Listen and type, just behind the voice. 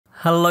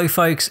Hello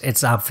folks,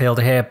 it's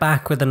Abfielder here,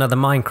 back with another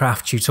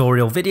Minecraft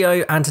tutorial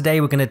video, and today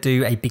we're going to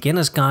do a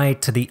beginner's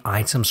guide to the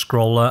item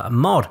scroller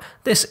mod.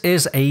 This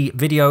is a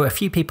video a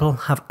few people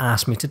have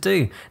asked me to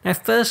do. Now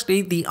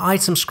firstly, the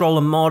item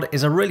scroller mod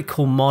is a really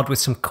cool mod with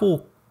some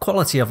cool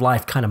quality of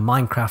life kind of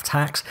Minecraft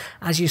hacks.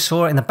 As you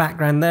saw in the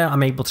background there,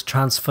 I'm able to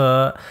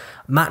transfer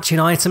matching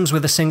items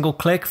with a single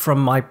click from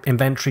my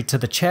inventory to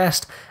the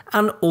chest,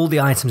 and all the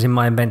items in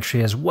my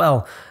inventory as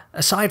well.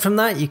 Aside from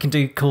that, you can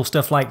do cool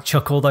stuff like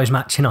chuck all those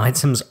matching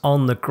items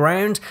on the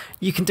ground.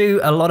 You can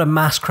do a lot of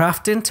mass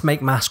crafting to make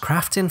mass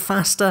crafting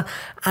faster,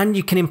 and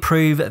you can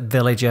improve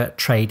villager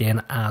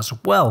trading as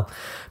well.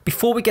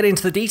 Before we get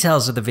into the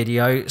details of the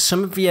video,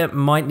 some of you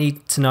might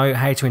need to know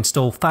how to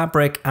install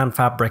Fabric and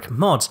Fabric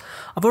mods.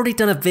 I've already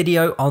done a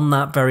video on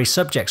that very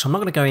subject, so I'm not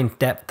going to go in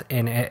depth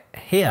in it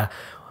here.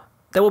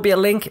 There will be a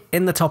link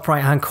in the top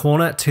right hand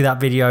corner to that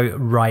video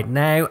right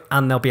now,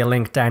 and there'll be a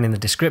link down in the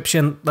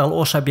description. There'll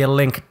also be a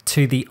link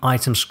to the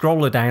item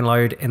scroller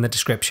download in the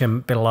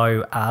description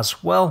below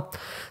as well.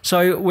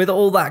 So with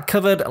all that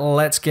covered,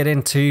 let's get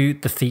into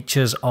the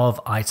features of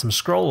item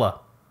scroller.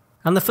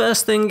 And the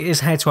first thing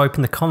is how to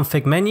open the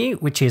config menu,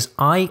 which is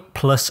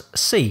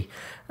I+C.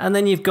 And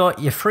then you've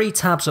got your three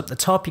tabs up the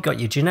top. You've got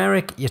your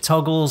generic, your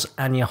toggles,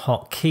 and your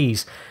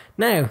hotkeys.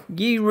 Now,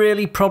 you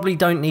really probably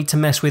don't need to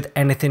mess with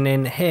anything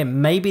in here.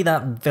 Maybe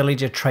that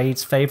villager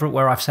trades favorite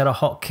where I've set a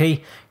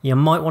hotkey. You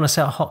might want to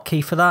set a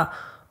hotkey for that.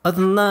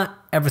 Other than that,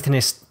 everything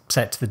is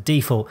set to the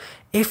default.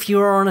 If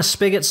you're on a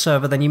Spigot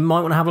server, then you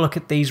might want to have a look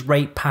at these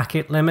rate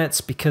packet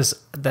limits, because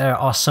there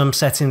are some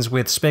settings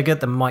with Spigot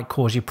that might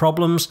cause you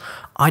problems.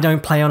 I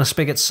don't play on a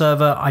Spigot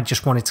server. I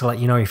just wanted to let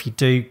you know, if you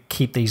do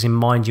keep these in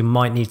mind, you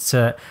might need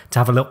to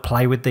have a little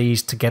play with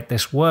these to get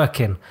this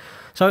working.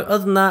 So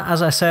other than that,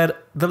 as I said,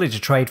 villager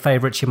trade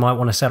favorites you might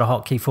want to set a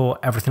hotkey for.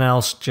 Everything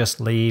else just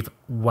leave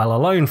well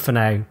alone for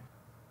now.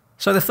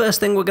 So the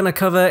first thing we're going to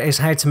cover is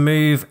how to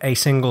move a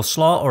single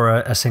slot or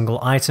a single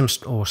item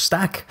or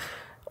stack.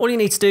 All you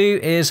need to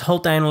do is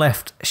hold down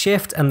left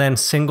shift and then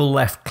single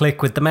left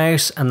click with the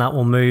mouse, and that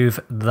will move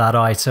that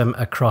item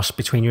across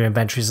between your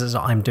inventories, as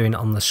I'm doing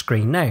on the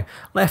screen now.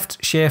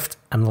 Left shift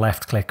and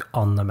left click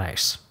on the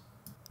mouse.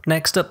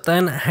 Next up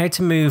then, how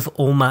to move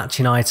all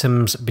matching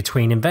items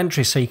between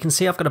inventories. So you can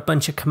see I've got a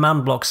bunch of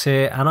command blocks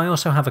here, and I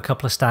also have a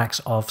couple of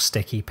stacks of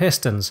sticky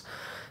pistons.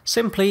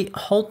 Simply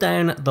hold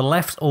down the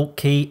left Alt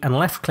key and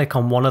left click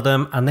on one of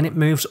them, and then it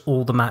moves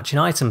all the matching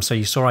items. So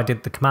you saw I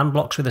did the command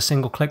blocks with a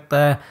single click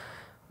there.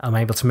 I'm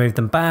able to move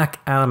them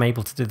back, and I'm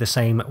able to do the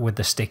same with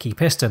the sticky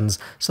pistons.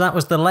 So that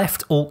was the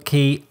left Alt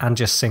key and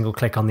just single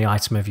click on the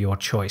item of your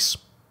choice.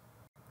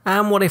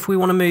 And what if we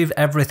want to move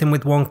everything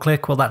with one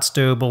click? Well, that's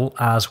doable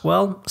as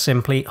well.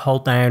 Simply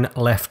hold down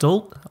left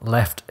Alt,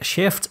 left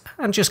shift,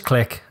 and just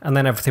click, and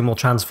then everything will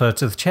transfer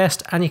to the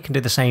chest, and you can do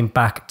the same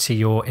back to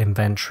your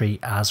inventory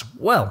as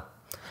well.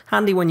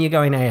 Handy when you're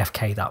going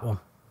AFK, that one.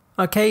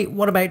 Okay,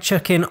 what about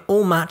chucking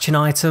all matching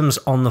items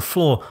on the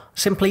floor?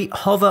 Simply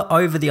hover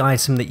over the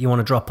item that you want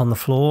to drop on the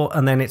floor,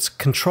 and then it's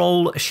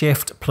Control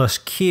Shift plus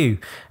Q.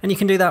 And you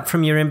can do that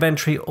from your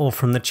inventory or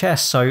from the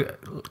chest. So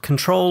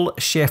Control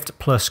Shift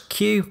plus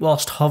Q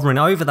whilst hovering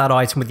over that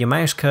item with your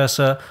mouse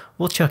cursor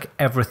will chuck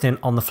everything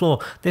on the floor.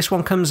 This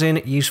one comes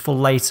in useful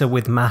later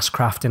with mass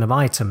crafting of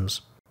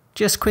items.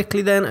 Just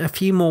quickly then, a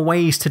few more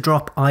ways to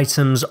drop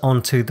items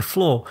onto the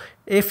floor.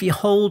 If you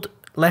hold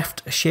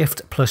left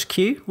shift plus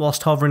Q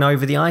whilst hovering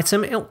over the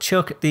item, it'll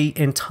chuck the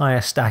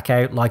entire stack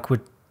out like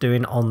we're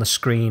doing on the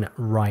screen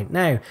right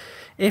now.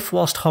 If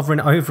whilst hovering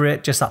over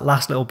it, just that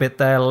last little bit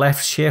there,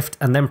 left shift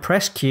and then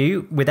press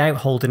Q without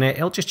holding it,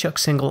 it'll just chuck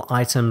single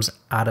items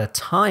at a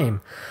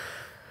time.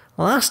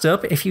 Last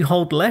up, if you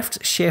hold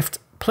left shift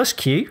plus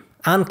Q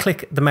and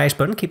click the mouse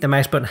button, keep the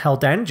mouse button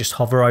held down, just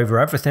hover over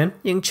everything,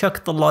 you can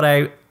chuck the lot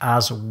out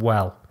as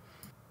well.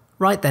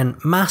 Right then,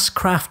 mass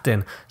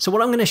crafting. So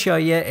what I'm going to show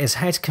you is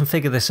how to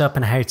configure this up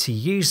and how to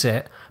use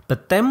it.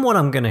 But then what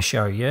I'm going to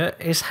show you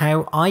is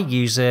how I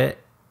use it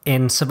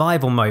in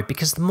survival mode,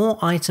 because the more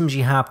items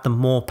you have, the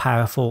more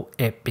powerful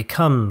it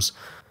becomes.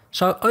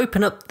 So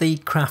open up the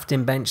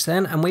crafting bench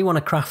then, and we want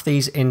to craft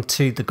these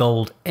into the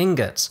gold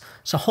ingots.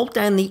 So hold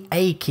down the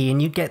A key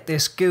and you get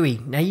this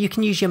GUI. Now you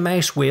can use your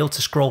mouse wheel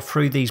to scroll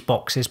through these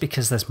boxes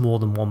because there's more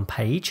than one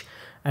page.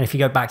 And if you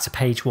go back to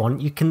page 1,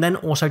 you can then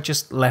also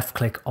just left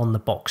click on the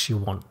box you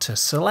want to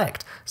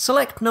select.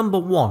 Select number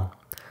 1.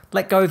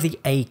 Let go of the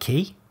A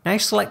key. Now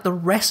select the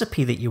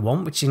recipe that you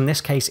want, which in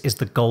this case is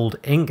the gold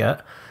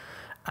ingot.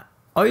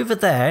 Over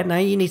there, now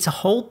you need to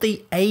hold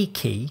the A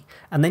key,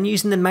 and then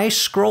using the mouse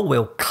scroll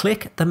wheel,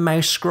 click the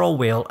mouse scroll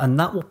wheel, and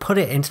that will put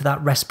it into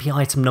that recipe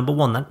item number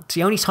 1. That's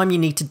the only time you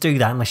need to do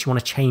that unless you want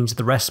to change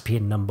the recipe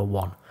in number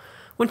 1.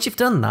 Once you've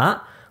done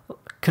that,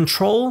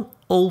 Control,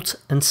 Alt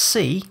and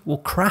C will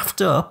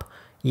craft up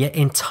your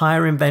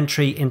entire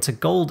inventory into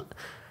gold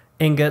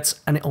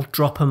ingots, and it'll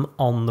drop them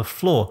on the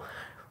floor.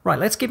 Right,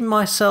 let's give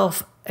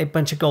myself a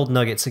bunch of gold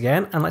nuggets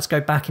again, and let's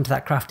go back into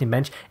that crafting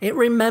bench. It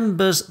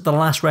remembers the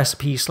last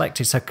recipe you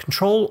selected, so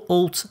Control,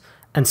 Alt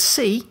and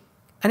C,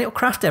 and it'll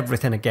craft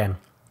everything again.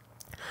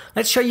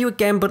 Let's show you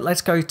again, but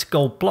let's go to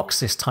gold blocks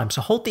this time.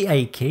 So hold the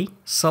A key,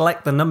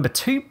 select the number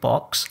 2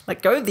 box,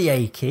 let go of the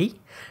A key.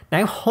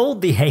 Now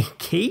hold the A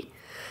key,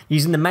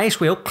 using the mouse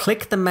wheel,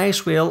 click the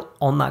mouse wheel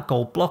on that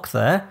gold block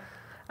there.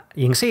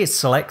 You can see it's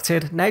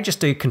selected. Now just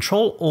do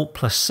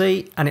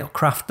Ctrl-Alt+C and it'll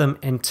craft them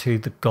into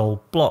the gold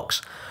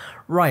blocks.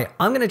 Right,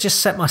 I'm going to just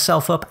set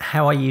myself up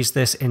how I use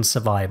this in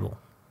survival.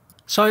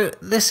 So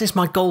this is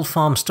my gold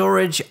farm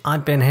storage.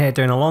 I've been here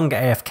doing a long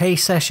AFK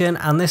session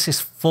and this is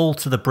full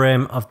to the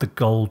brim of the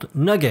gold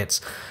nuggets.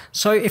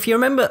 So if you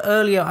remember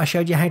earlier, I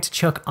showed you how to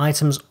chuck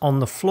items on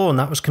the floor and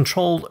that was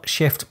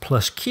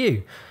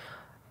Ctrl-Shift+Q.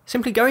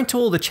 Simply go into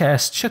all the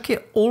chests, chuck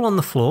it all on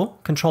the floor,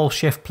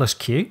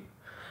 Ctrl-Shift+Q,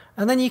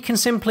 and then you can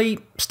simply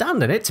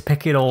stand in it to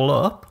pick it all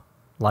up.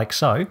 Like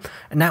so.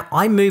 And now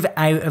I move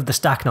out of the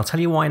stack and I'll tell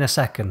you why in a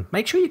second.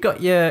 Make sure you've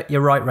got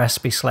your right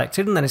recipe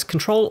selected and then it's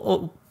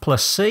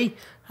Ctrl-Alt+C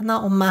and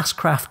that'll mass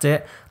craft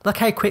it. Look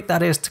how quick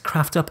that is to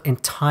craft up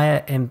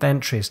entire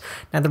inventories.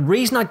 Now the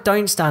reason I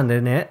don't stand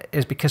in it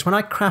is because when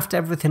I craft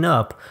everything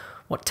up,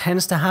 what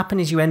tends to happen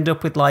is you end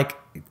up with like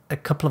a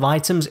couple of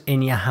items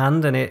in your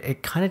hand and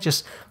it kind of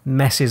just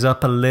messes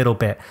up a little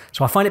bit.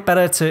 So I find it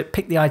better to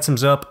pick the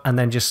items up and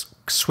then just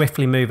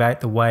swiftly move out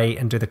the way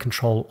and do the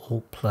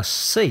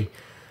Ctrl-Alt+C.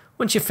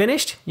 Once you're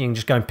finished, you can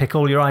just go and pick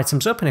all your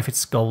items up, and if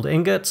it's gold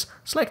ingots,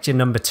 select your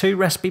number 2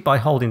 recipe by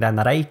holding down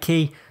that A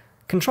key,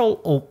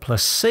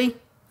 Ctrl-Alt+C,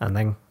 and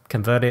then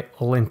convert it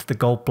all into the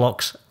gold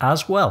blocks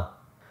as well.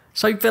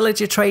 So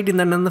villager trading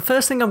then, and the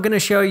first thing I'm going to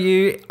show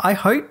you, I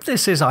hope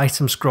this is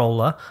item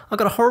scroller. I've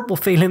got a horrible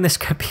feeling this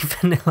could be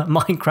vanilla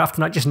Minecraft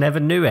and I just never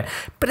knew it.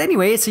 But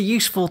anyway, it's a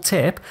useful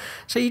tip.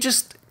 So you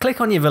just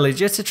click on your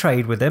villager to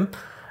trade with him,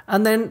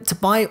 and then to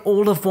buy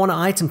all of one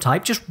item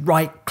type, just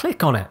right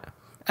click on it.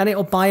 And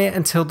it'll buy it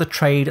until the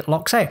trade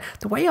locks out.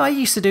 The way I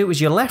used to do it was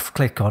you left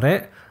click on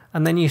it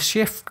and then you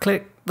shift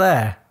click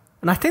there.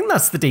 And I think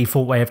that's the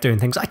default way of doing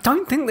things. I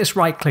don't think this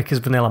right click is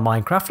vanilla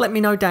Minecraft. Let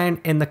me know down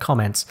in the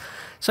comments.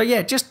 So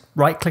yeah, just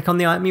right click on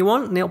the item you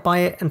want and it'll buy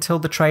it until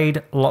the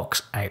trade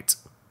locks out.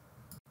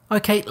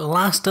 Okay,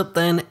 last up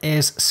then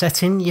is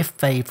setting your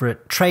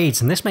favorite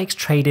trades, and this makes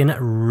trading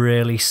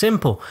really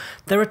simple.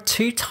 There are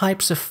 2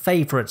 types of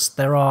favorites.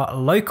 There are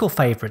local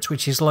favorites,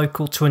 which is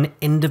local to an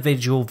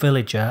individual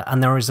villager,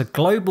 and there is a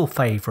global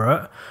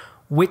favorite,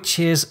 which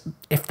is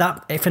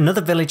if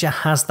another villager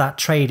has that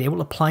trade, it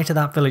will apply to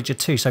that villager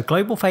too. So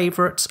global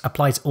favorites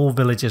apply to all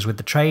villagers with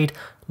the trade.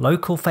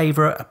 Local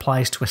favorite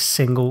applies to a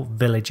single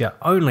villager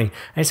only.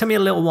 And it took me a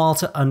little while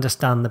to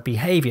understand the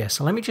behavior.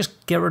 So let me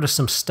just get rid of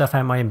some stuff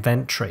out of my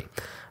inventory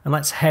and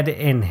let's head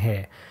in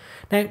here.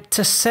 Now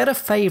to set a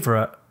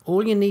favorite,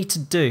 all you need to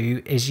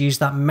do is use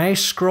that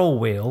mouse scroll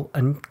wheel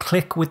and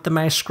click with the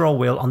mouse scroll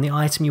wheel on the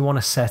item you want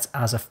to set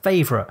as a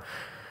favorite.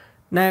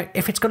 Now,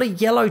 if it's got a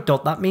yellow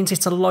dot, that means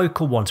it's a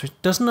local one, so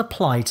it doesn't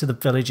apply to the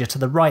villager to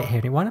the right here,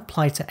 and it won't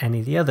apply to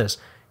any of the others.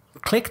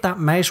 Click that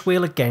mouse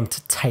wheel again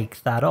to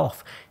take that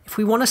off. If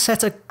we want to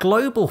set a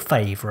global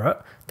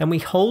favorite, then we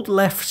hold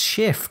left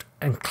shift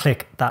and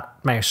click that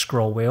mouse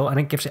scroll wheel, and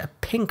it gives it a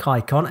pink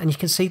icon, and you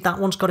can see that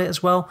one's got it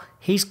as well.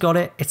 He's got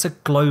it. It's a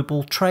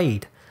global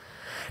trade.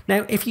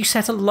 Now, if you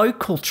set a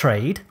local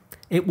trade,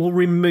 it will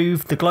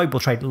remove the global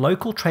trade.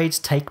 Local trades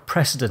take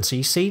precedence. So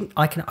you see,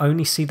 I can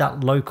only see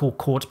that local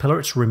quartz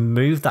pillar. It's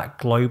removed that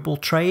global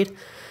trade.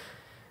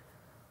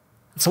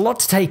 It's a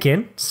lot to take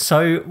in.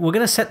 So we're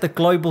going to set the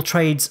global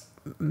trades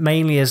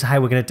mainly as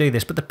how we're going to do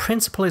this, but the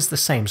principle is the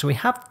same. So we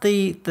have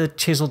the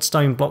chiseled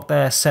stone block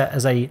there set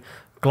as a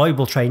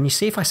global trade. And you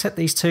see if I set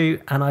these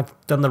 2, and I've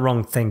done the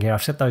wrong thing here.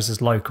 I've set those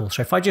as local.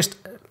 So if I just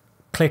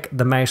click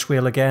the mouse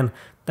wheel again,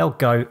 they'll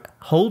go,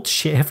 hold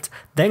shift,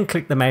 then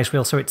click the mouse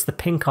wheel so it's the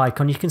pink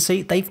icon. You can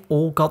see they've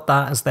all got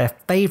that as their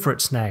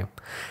favorites now.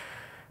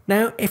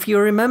 Now, if you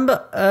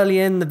remember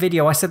earlier in the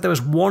video, I said there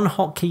was one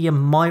hotkey you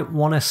might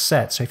want to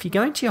set. So if you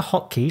go into your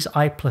hotkeys,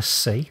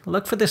 I+C,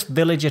 look for this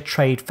villager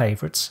trade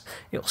favorites.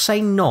 It'll say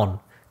none.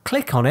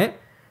 Click on it,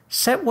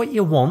 set what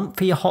you want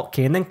for your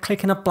hotkey, and then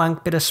click in a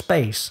blank bit of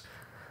space.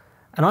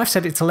 And I've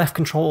set it to left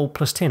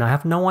Ctrl-Alt+T, and I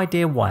have no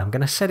idea why. I'm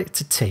going to set it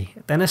to T,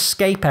 then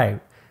escape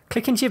out.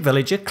 Click into your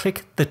villager,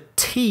 click the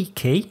T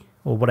key,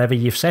 or whatever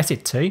you've set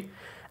it to,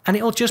 and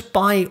it'll just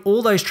buy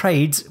all those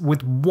trades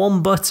with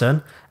one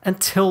button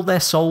until they're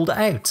sold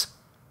out.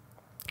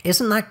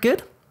 Isn't that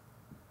good?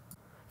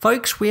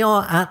 Folks, we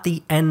are at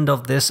the end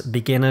of this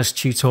beginner's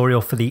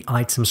tutorial for the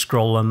item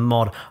scroller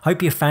mod.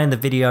 Hope you found the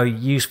video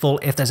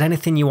useful. If there's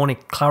anything you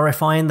want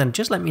clarifying, then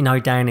just let me know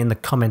down in the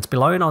comments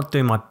below and I'll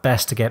do my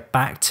best to get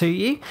back to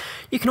you.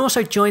 You can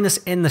also join us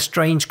in the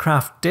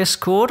Strangecraft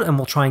Discord and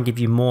we'll try and give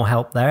you more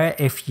help there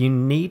if you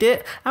need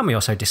it. And we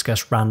also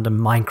discuss random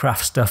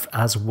Minecraft stuff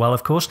as well,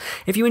 of course.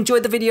 If you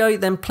enjoyed the video,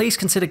 then please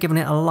consider giving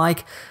it a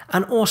like,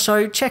 and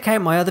also check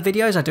out my other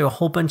videos. I do a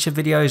whole bunch of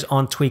videos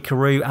on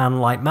Tweakaroo and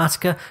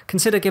Litematica.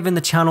 Consider giving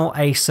the channel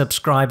a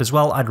subscribe as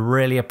well. I'd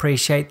really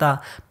appreciate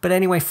that. But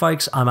anyway,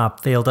 folks, I'm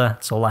Abfielder.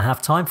 That's all I have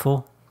time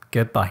for.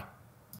 Goodbye.